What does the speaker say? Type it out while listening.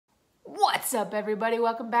What's up, everybody?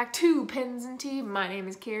 Welcome back to Pens and Tea. My name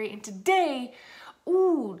is Carrie, and today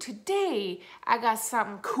I got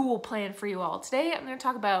something cool planned for you all. Today I'm going to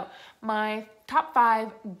talk about my top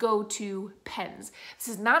 5 go-to pens. This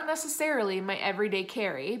is not necessarily my everyday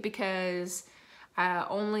carry because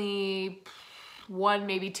only one,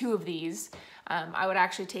 maybe 2 of these I would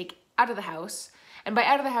actually take out of the house. And by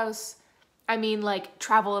out of the house, I mean like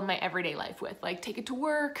travel in my everyday life with, like take it to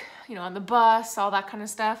work, you know, on the bus, all that kind of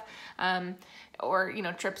stuff, or, you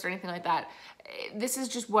know, trips or anything like that. This is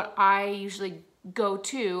just what I usually go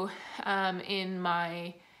to in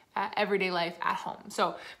my everyday life at home.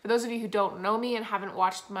 So for those of you who don't know me and haven't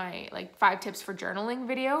watched my like 5 tips for journaling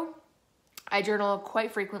video, I journal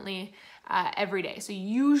quite frequently every day. So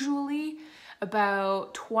usually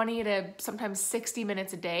about 20 to sometimes 60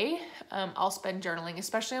 minutes a day, I'll spend journaling,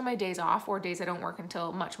 especially on my days off or days I don't work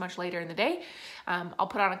until much, much later in the day. I'll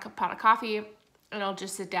put on a pot of coffee and I'll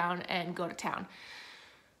just sit down and go to town.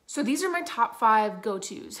 So these are my top 5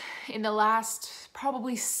 go-tos in the last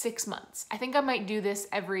probably 6 months. I think I might do this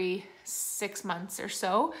every 6 months or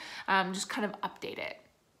so, just kind of update it.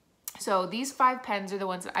 So these 5 pens are the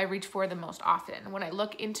ones that I reach for the most often. When I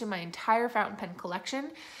look into my entire fountain pen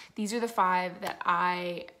collection, these are the 5 that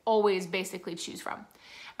I always basically choose from.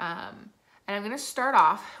 And I'm gonna start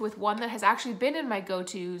off with one that has actually been in my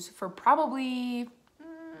go-tos for probably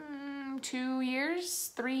 2 years,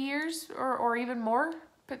 3 years, or even more,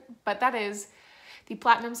 but that is the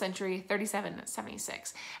Platinum Century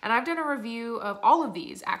 3776. And I've done a review of all of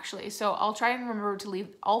these actually, so I'll try and remember to leave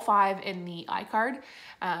all 5 in the iCard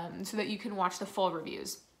so that you can watch the full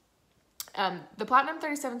reviews. The Platinum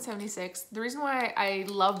 3776, the reason why I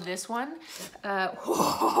love this one,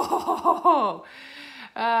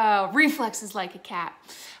 reflexes like a cat.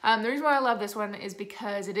 The reason why I love this one is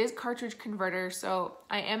because it is cartridge converter, so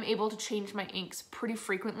I am able to change my inks pretty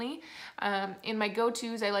frequently. In my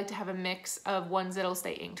go-tos, I like to have a mix of ones that'll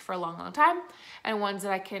stay inked for a long, long time and ones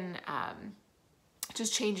that I can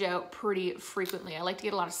just change out pretty frequently. I like to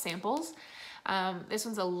get a lot of samples. This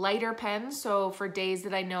one's a lighter pen, so for days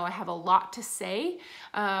that I know I have a lot to say,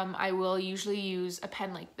 I will usually use a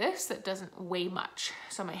pen like this that doesn't weigh much,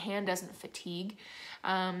 so my hand doesn't fatigue.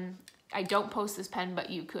 I don't post this pen, but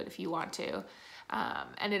you could if you want to.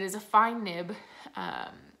 And it is a fine nib.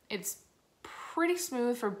 It's pretty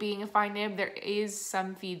smooth for being a fine nib. There is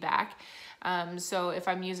some feedback. So if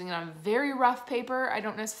I'm using it on very rough paper, I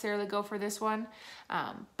don't necessarily go for this one.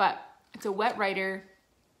 But it's a wet writer.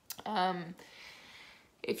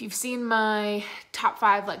 If you've seen my top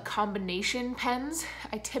 5 like combination pens,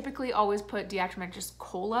 I typically always put Diatramentis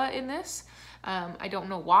Cola in this. I don't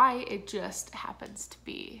know why, it just happens to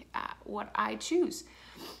be what I choose.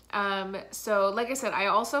 So like I said, I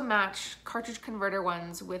also match cartridge converter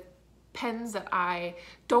ones with pens that I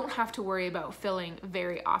don't have to worry about filling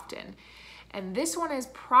very often. And this one is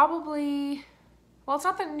probably, well, it's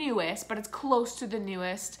not the newest, but it's close to the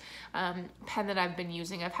newest pen that I've been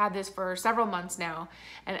using. I've had this for several months now,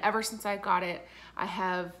 and ever since I got it, I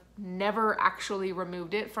have never actually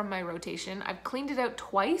removed it from my rotation. I've cleaned it out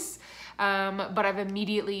twice, but I've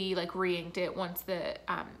immediately like re-inked it once the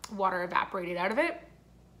water evaporated out of it.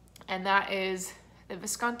 And that is the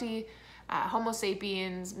Visconti Homo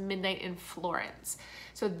Sapiens Midnight in Florence.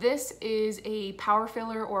 So this is a power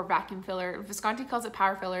filler or vacuum filler. Visconti calls it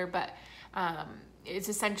power filler, but it's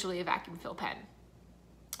essentially a vacuum fill pen.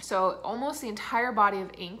 So almost the entire body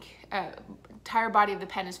of ink, entire body of the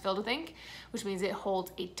pen is filled with ink, which means it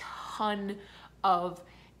holds a ton of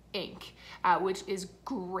ink, which is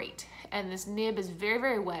great. And this nib is very,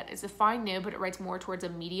 very wet. It's a fine nib, but it writes more towards a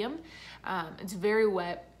medium. It's very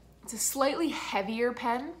wet. It's a slightly heavier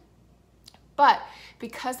pen, but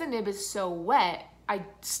because the nib is so wet, I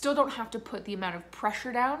still don't have to put the amount of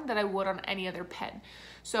pressure down that I would on any other pen.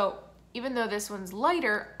 So even though this one's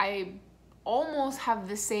lighter, I almost have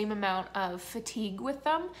the same amount of fatigue with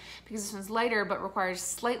them because this one's lighter but requires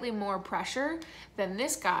slightly more pressure than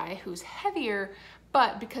this guy who's heavier,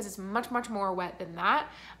 but because it's much, much more wet than that,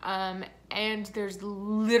 and there's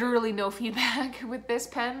literally no feedback with this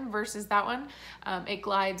pen versus that one, it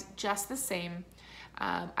glides just the same.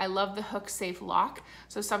 I love the hook safe lock.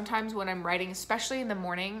 So sometimes when I'm writing, especially in the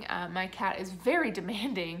morning, my cat is very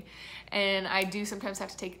demanding, and I do sometimes have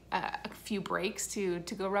to take a few breaks to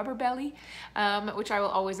go rubber belly, which I will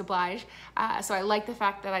always oblige. So I like the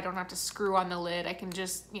fact that I don't have to screw on the lid. I can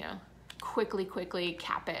just, you know, quickly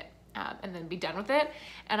cap it and then be done with it.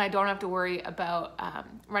 And I don't have to worry about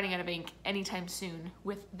running out of ink anytime soon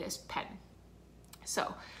with this pen.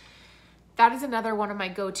 So that is another one of my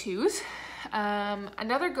go-tos.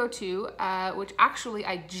 Another go-to, which actually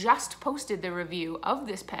I just posted the review of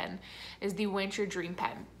this pen, is the Went Your Dream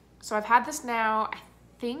pen. So I've had this now, I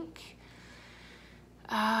think,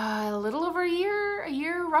 a little over a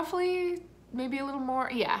year roughly, maybe a little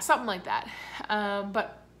more, yeah, something like that.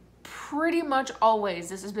 But pretty much always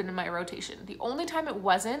this has been in my rotation. The only time it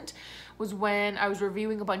wasn't was when I was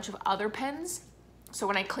reviewing a bunch of other pens. So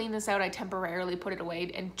when I cleaned this out, I temporarily put it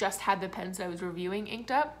away and just had the pens that I was reviewing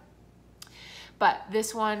inked up. But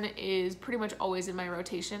this one is pretty much always in my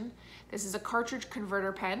rotation. This is a cartridge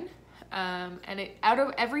converter pen. And out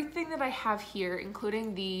of everything that I have here,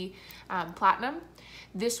 including the platinum,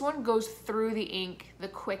 this one goes through the ink the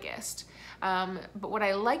quickest. But what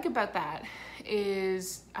I like about that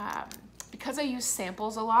is because I use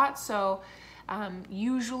samples a lot, so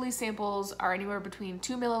usually samples are anywhere between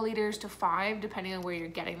 2 milliliters to 5, depending on where you're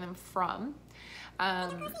getting them from.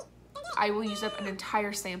 I will use up an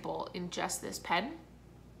entire sample in just this pen.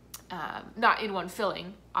 Not in one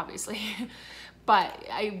filling, obviously, but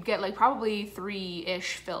I get like probably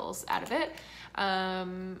 3-ish fills out of it.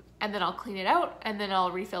 And then I'll clean it out and then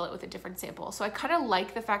I'll refill it with a different sample. So I kind of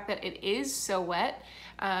like the fact that it is so wet,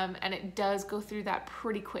 and it does go through that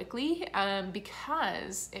pretty quickly,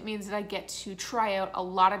 because it means that I get to try out a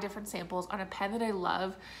lot of different samples on a pen that I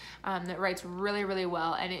love, that writes really, really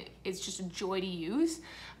well, and it's just a joy to use.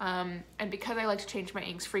 And because I like to change my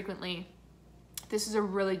inks frequently, this is a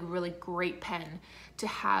really, really great pen to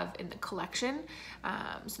have in the collection,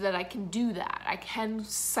 so that I can do that. I can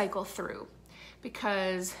cycle through,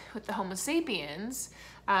 because with the Homo sapiens,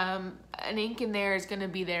 an ink in there is going to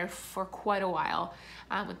be there for quite a while.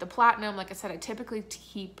 With the platinum, like I said, I typically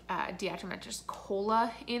keep Diatomatrix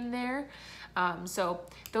Cola in there. So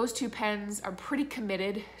those two pens are pretty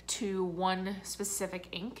committed to one specific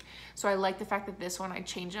ink. So I like the fact that this one I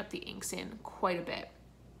change up the inks in quite a bit.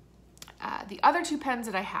 The other two pens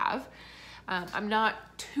that I have, I'm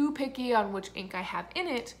not too picky on which ink I have in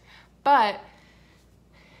it, but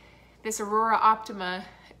this Aurora Optima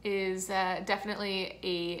is definitely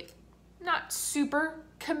a not super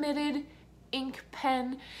committed ink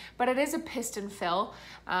pen, but it is a piston fill.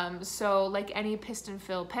 So like any piston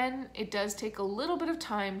fill pen, it does take a little bit of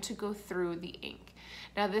time to go through the ink.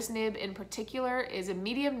 Now this nib in particular is a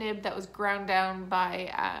medium nib that was ground down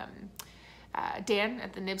by Dan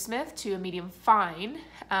at the Nibsmith to a medium fine,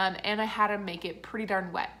 and I had to make it pretty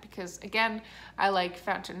darn wet because, again, I like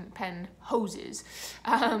fountain pen hoses.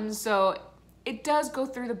 So it does go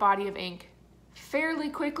through the body of ink fairly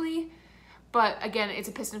quickly, but again, it's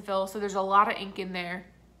a piston fill, so there's a lot of ink in there,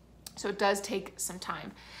 so it does take some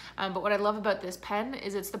time. But what I love about this pen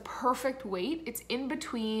is it's the perfect weight. It's in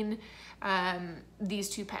between these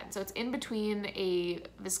two pens. So it's in between a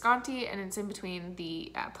Visconti and it's in between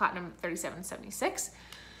the Platinum 3776.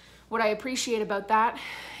 What I appreciate about that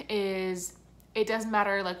is it doesn't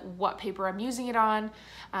matter like what paper I'm using it on.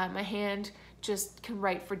 My hand just can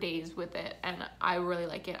write for days with it, and I really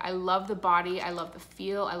like it. I love the body, I love the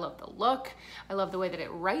feel, I love the look, I love the way that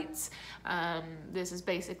it writes. This is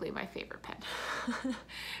basically my favorite pen.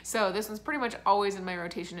 So this one's pretty much always in my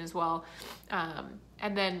rotation as well.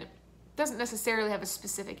 And then doesn't necessarily have a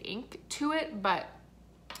specific ink to it, but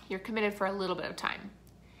you're committed for a little bit of time.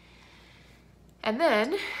 And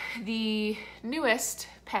then the newest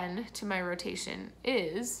pen to my rotation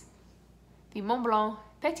is the Montblanc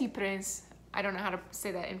Petit Prince. I don't know how to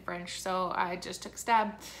say that in French, so I just took a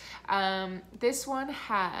stab. This one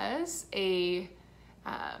has a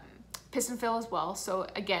piston fill as well. So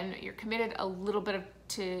again, you're committed a little bit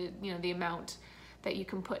to the amount that you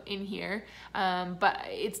can put in here, but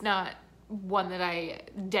it's not one that I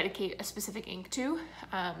dedicate a specific ink to.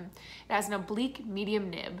 It has an oblique medium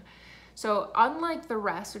nib. So unlike the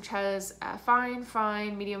rest, which has fine,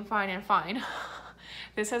 fine, medium, fine, and fine,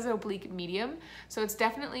 this has an oblique medium. So it's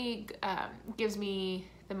definitely gives me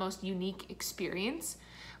the most unique experience,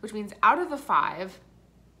 which means out of the 5,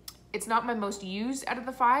 it's not my most used out of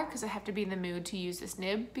the 5 because I have to be in the mood to use this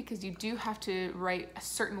nib because you do have to write a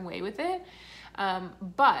certain way with it.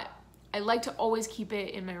 But I like to always keep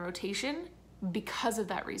it in my rotation because of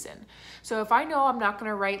that reason. So if I know I'm not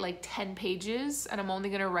gonna write like 10 pages and I'm only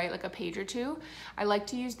gonna write like a page or 2, I like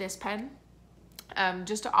to use this pen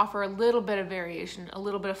just to offer a little bit of variation, a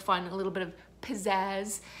little bit of fun, a little bit of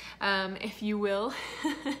pizzazz, if you will,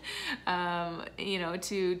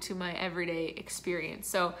 to my everyday experience.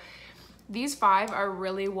 So these 5 are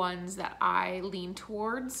really ones that I lean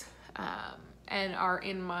towards and are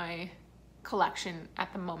in my collection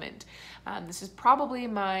at the moment. This is probably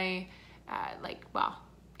my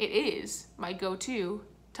it is my go-to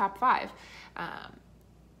top 5.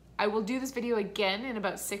 I will do this video again in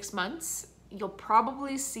about 6 months you'll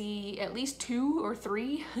probably see at least 2 or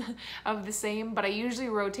 3 of the same, but I usually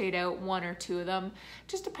rotate out 1 or 2 of them,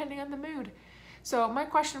 just depending on the mood. So my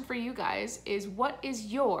question for you guys is, what is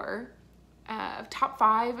your top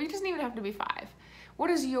 5? It doesn't even have to be 5. What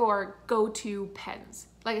is your go-to pens?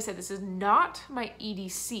 Like I said, this is not my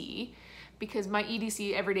EDC, because my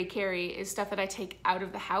EDC everyday carry is stuff that I take out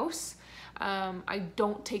of the house. I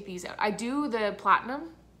don't take these out. I do the platinum,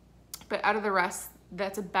 but out of the rest,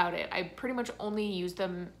 that's about it. I pretty much only use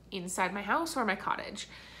them inside my house or my cottage.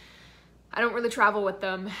 I don't really travel with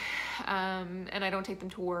them, and I don't take them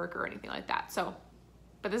to work or anything like that. So,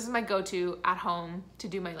 but this is my go-to at home to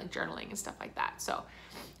do my like journaling and stuff like that. So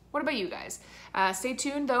what about you guys? Stay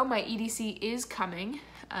tuned though, my EDC is coming.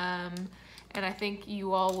 And I think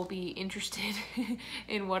you all will be interested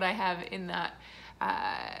in what I have in that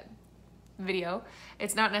video.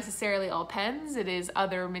 It's not necessarily all pens, it is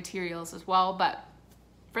other materials as well, but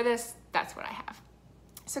for this, that's what I have.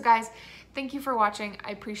 So guys, thank you for watching.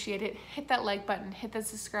 I appreciate it. Hit that like button, hit that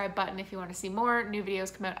subscribe button if you want to see more. New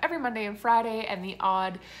videos come out every Monday and Friday, and the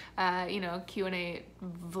odd, you know, Q&A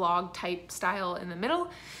vlog type style in the middle.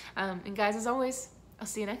 And guys, as always, I'll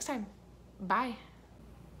see you next time. Bye.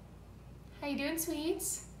 How you doing,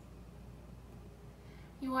 sweets?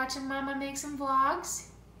 You watching Mama make some vlogs?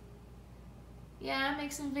 Yeah,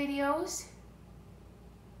 make some videos.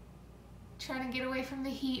 Trying to get away from the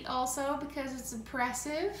heat also because it's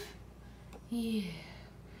oppressive. Yeah.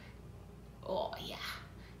 Oh yeah.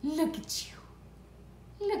 Look at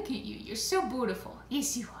you. Look at you. You're so beautiful.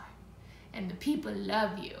 Yes, you are. And the people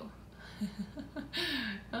love you.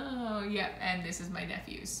 Oh yeah, and this is my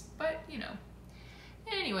nephew's. But you know.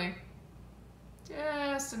 Anyway.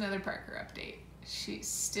 Just another Parker update. She's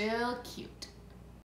still cute.